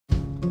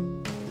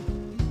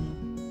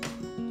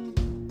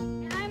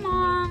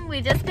We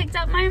just picked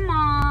up my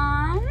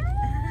mom.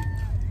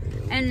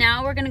 And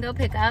now we're gonna go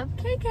pick up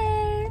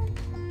KK.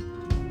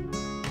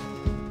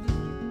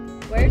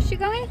 Where is she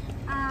going? To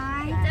pick up.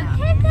 I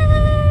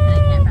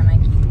can't find my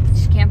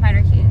keys. She can't find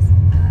her keys.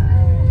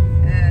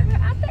 We're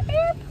at the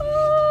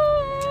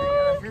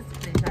airport.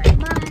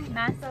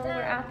 So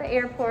we're at the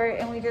airport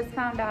and we just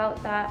found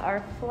out that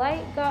our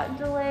flight got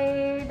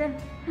delayed.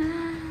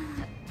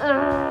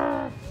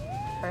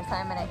 First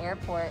time in an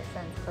airport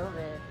since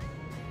COVID.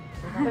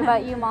 What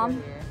about you,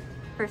 Mom?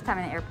 First time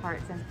in an airport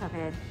since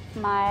COVID.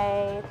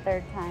 My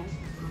third time.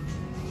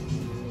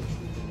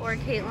 Poor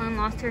Caitlin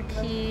lost her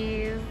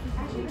keys.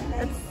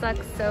 That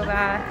sucks so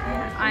bad.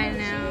 I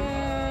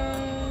know.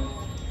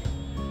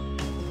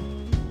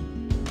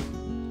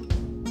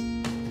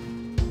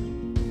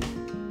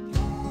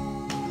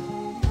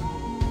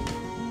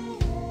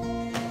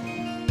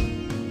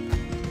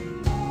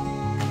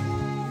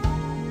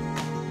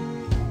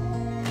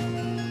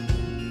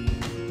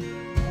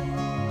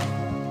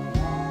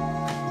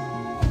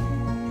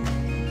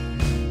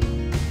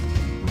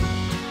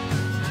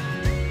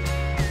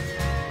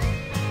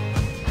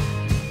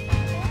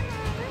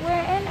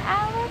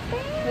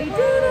 We did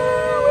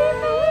it! We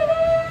made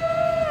it!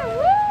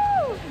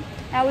 Woo!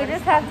 Now we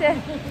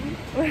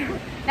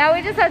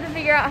just have to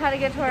figure out how to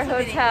get to our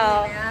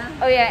hotel.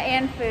 Oh yeah,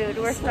 and food.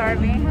 We're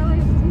starving.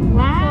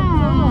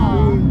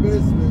 Wow!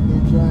 Investment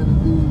they're trying to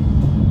do.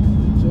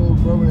 Joe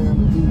program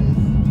to do this.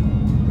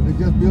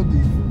 They just built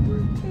these for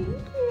free.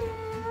 Thank you.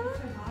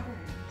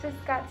 Just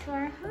got to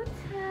our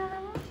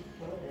hotel.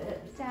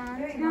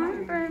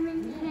 Downtown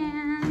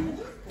Birmingham.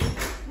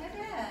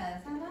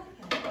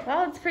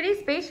 Well, it's pretty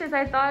spacious.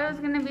 I thought it was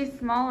going to be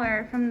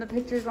smaller from the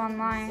pictures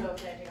online.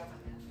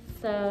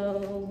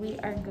 So we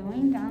are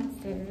going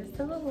downstairs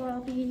to the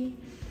lobby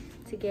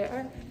to get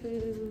our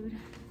food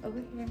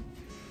over here.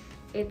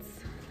 It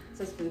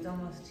says food's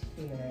almost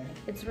here.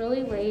 It's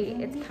really late.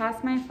 It's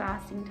past my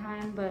fasting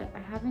time, but I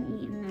haven't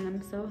eaten and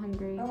I'm so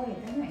hungry. Oh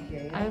wait, they're not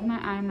here yet. I have my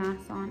eye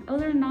mask on. Oh,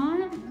 they're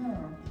not? No.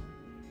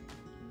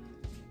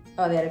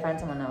 Oh, they had to find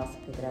someone else to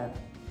pick it up.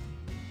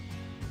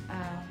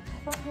 I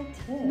thought they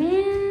did.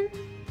 Man.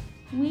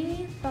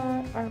 We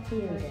thought our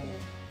food was here.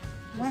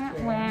 Wah.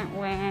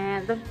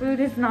 The food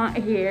is not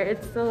here.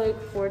 It's still like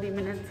 40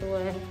 minutes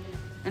away.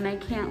 And I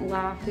can't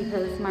laugh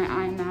because my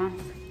eye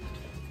mask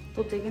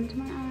will dig into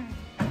my eye.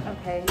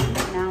 Okay,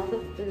 now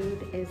the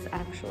food is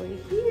actually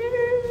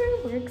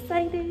here. We're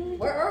excited.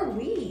 Where are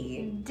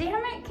we?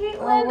 Damn it,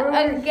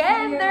 Caitlin.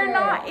 Again, here. They're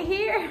not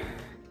here.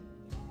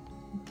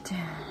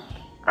 Damn.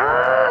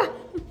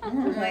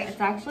 It's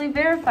actually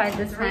verified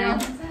this time.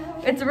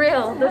 It's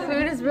real. The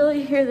food is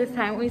really here this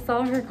time. We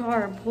saw her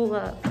car pull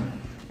up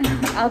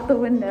out the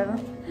window.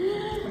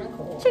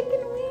 Cool.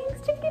 Chicken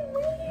wings,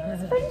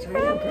 French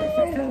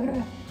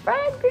fries,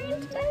 fried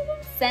green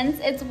tomatoes. Since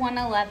it's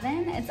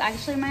 1/11, it's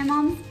actually my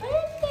mom's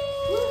birthday.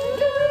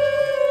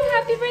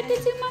 Happy birthday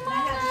to my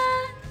mama.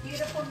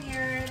 Beautiful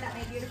mirror that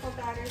my beautiful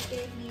daughters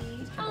gave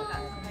me.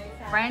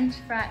 French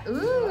fries.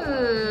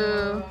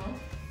 Ooh.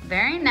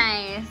 Very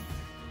nice.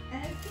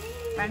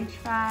 French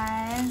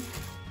fries.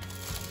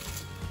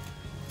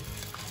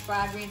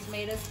 Fried green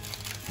tomatoes.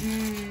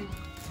 Mmm.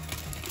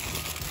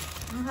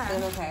 Okay.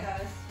 Okay.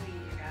 So sweet,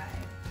 you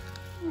guys.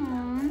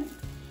 Aww.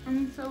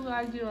 I'm so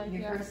glad you like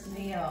Your it. first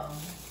meal.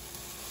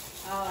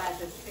 Oh,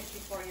 as a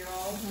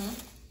 64-year-old.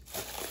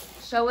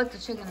 Show what the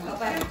chicken Hope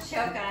looks I like. don't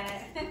choke on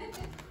it.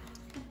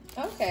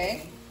 Okay.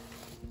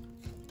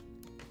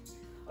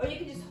 Or you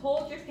can just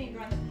hold your finger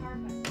on the power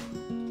button.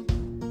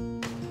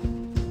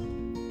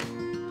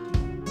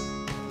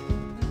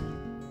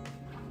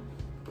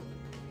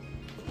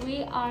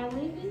 We are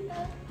leaving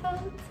the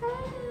hotel.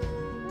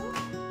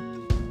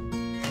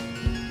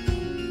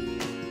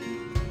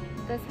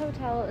 This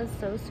hotel is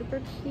so super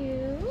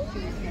cute.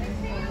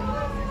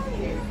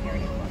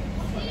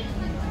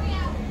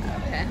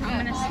 Okay, I'm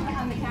gonna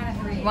On the count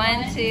of 3.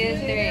 1, 2,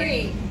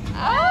 3.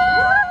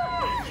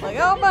 Oh! Look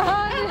out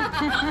behind.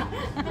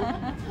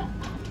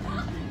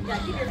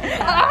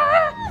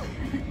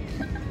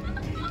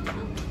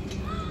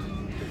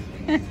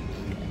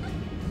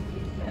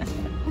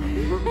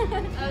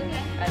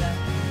 Okay.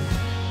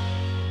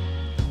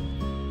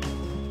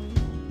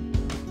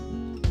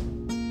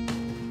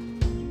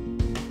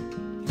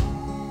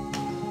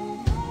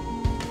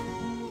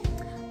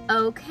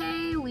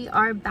 Okay, we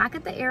are back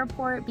at the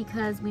airport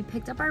because we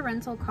picked up our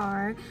rental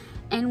car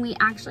and we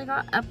actually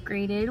got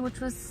upgraded, which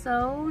was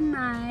so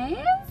nice.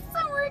 So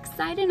we're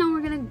excited. Now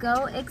we're gonna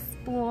go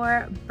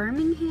explore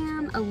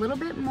Birmingham a little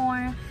bit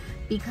more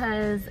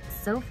because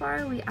so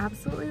far we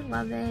absolutely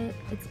love it.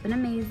 It's been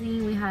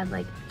amazing. We had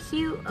like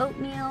cute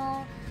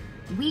oatmeal,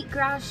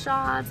 wheatgrass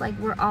shots, like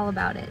we're all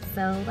about it.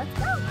 So let's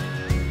go.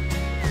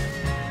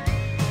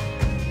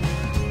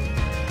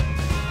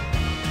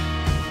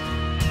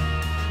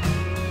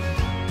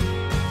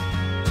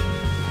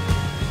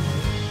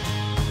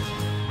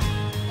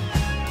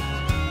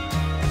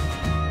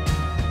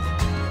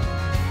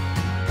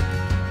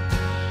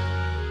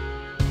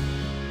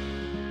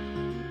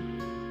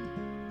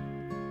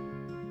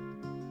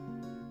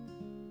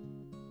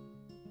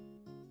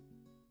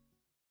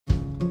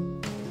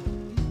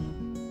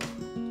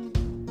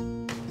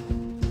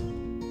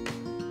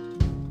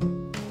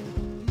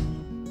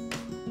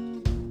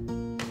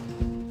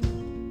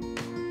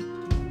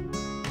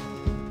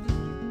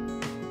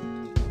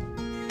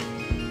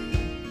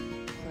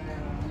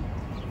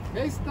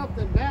 They stuck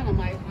the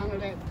dynamite under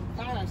that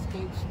fire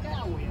escape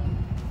stairwell.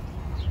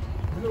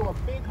 Blew a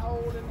big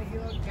hole in the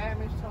hill,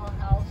 damaged her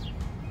house,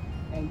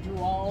 and drew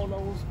all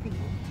those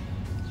people.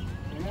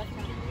 And that's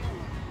kind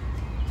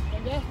of,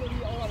 and that's what we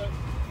ordered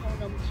on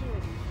them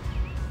children.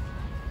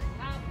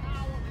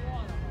 High-powered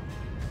water.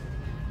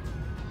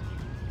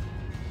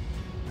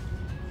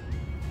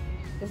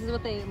 This is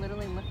what they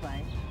literally look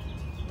like.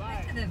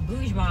 Right. The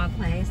bourgeois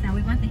place. Now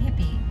we want the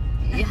hippie.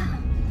 Yeah.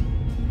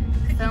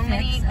 Cookie So fix.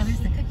 many- Oh, there's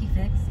the cookie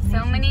fix.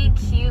 So many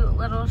cute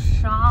little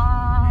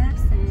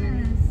shops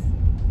and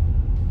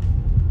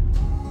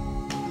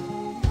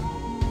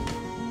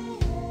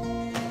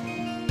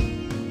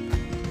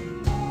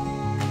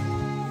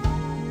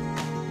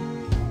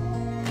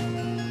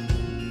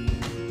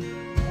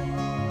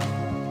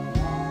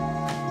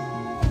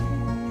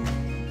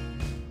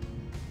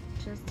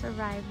just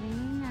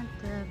arriving at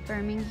the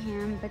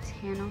Birmingham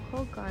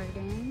Botanical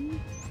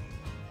Gardens.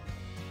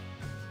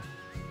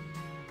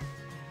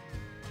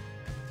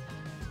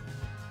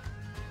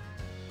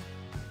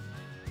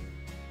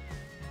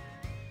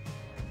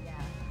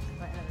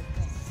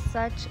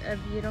 Such a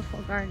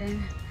beautiful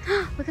garden.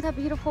 Look at that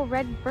beautiful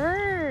red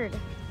bird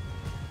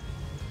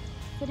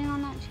sitting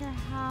on that chair.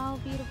 How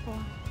beautiful.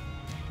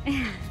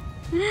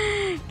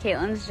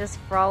 Caitlin's just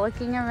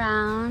frolicking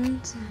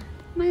around.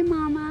 My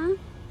mama.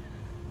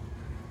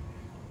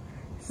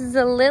 This is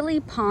a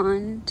lily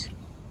pond.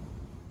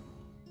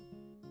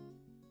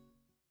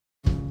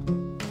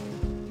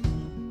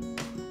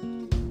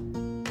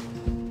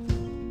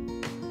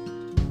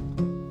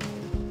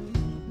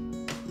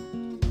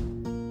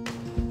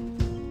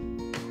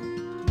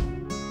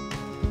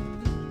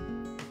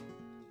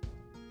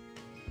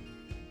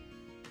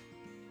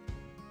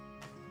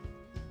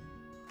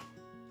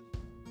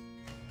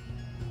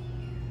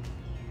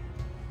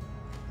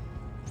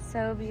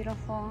 So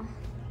beautiful.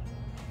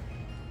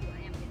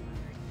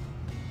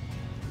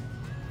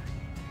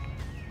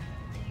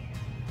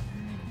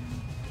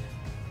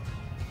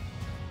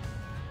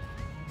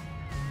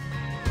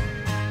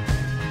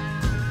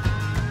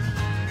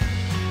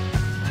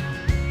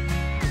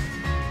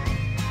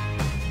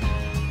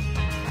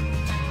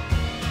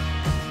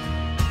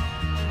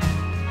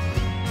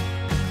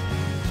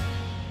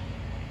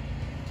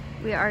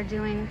 We are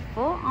doing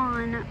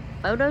full-on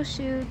photo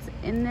shoots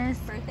in this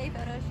Birthday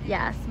photo shoot?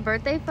 yes,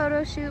 birthday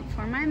photo shoot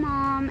for my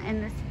mom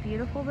in this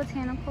beautiful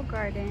botanical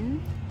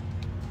garden.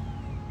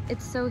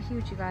 It's so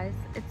huge, you guys.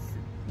 It's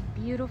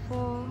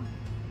beautiful.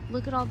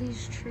 Look at all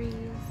these trees.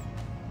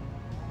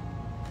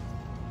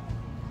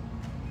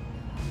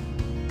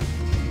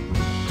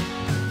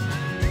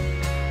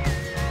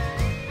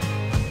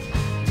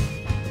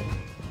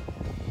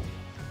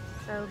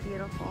 So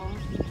beautiful.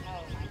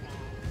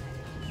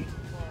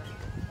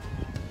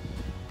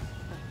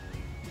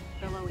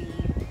 Billowy.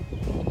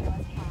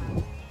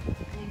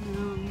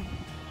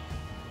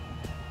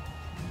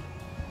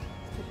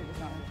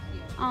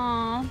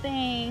 Aw,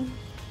 thanks.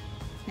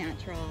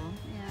 Natural.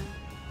 Yeah.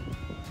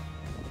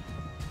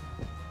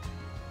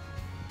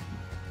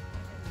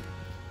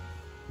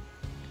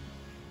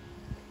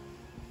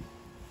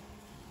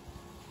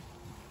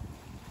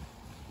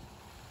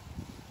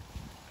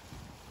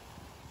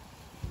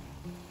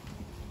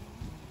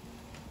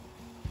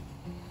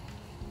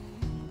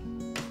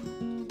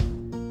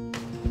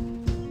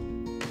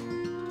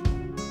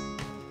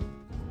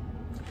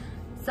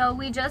 So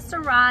we just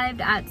arrived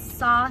at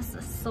Sauce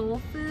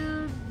Soul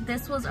Food.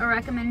 This was a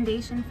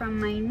recommendation from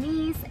my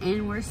niece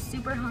and we're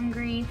super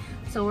hungry.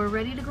 So we're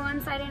ready to go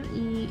inside and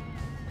eat,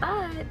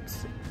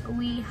 but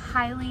we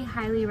highly,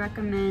 highly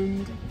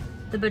recommend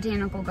the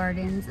Botanical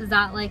Gardens. Is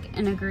that like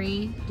an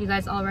agree? Do you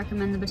guys all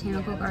recommend the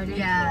Botanical Gardens?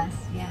 Yes,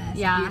 yes.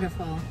 Yeah.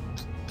 Beautiful.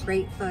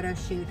 Great photo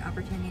shoot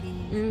opportunity.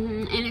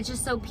 And it's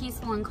just so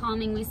peaceful and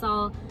calming. We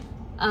saw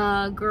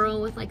a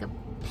girl with like a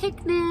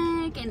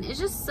picnic and it's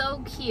just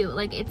so cute.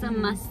 Like it's a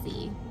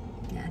must-see.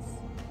 Yes,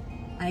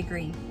 I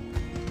agree.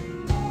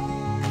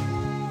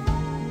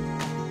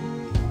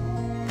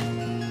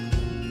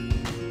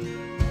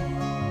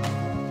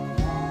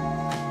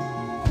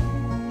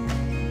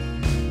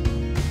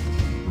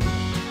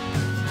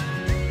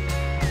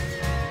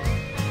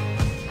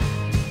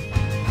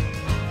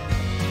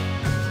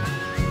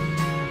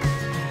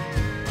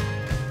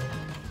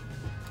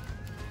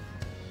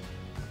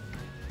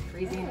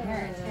 Freezing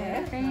appearance.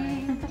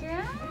 Thank you.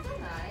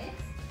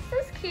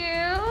 This is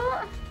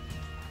cute.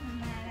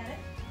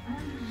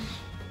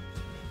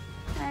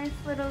 Nice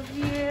little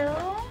view.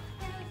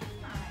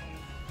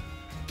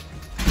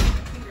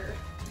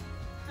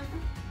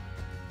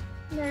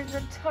 There's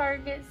a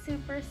Target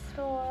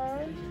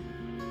superstore.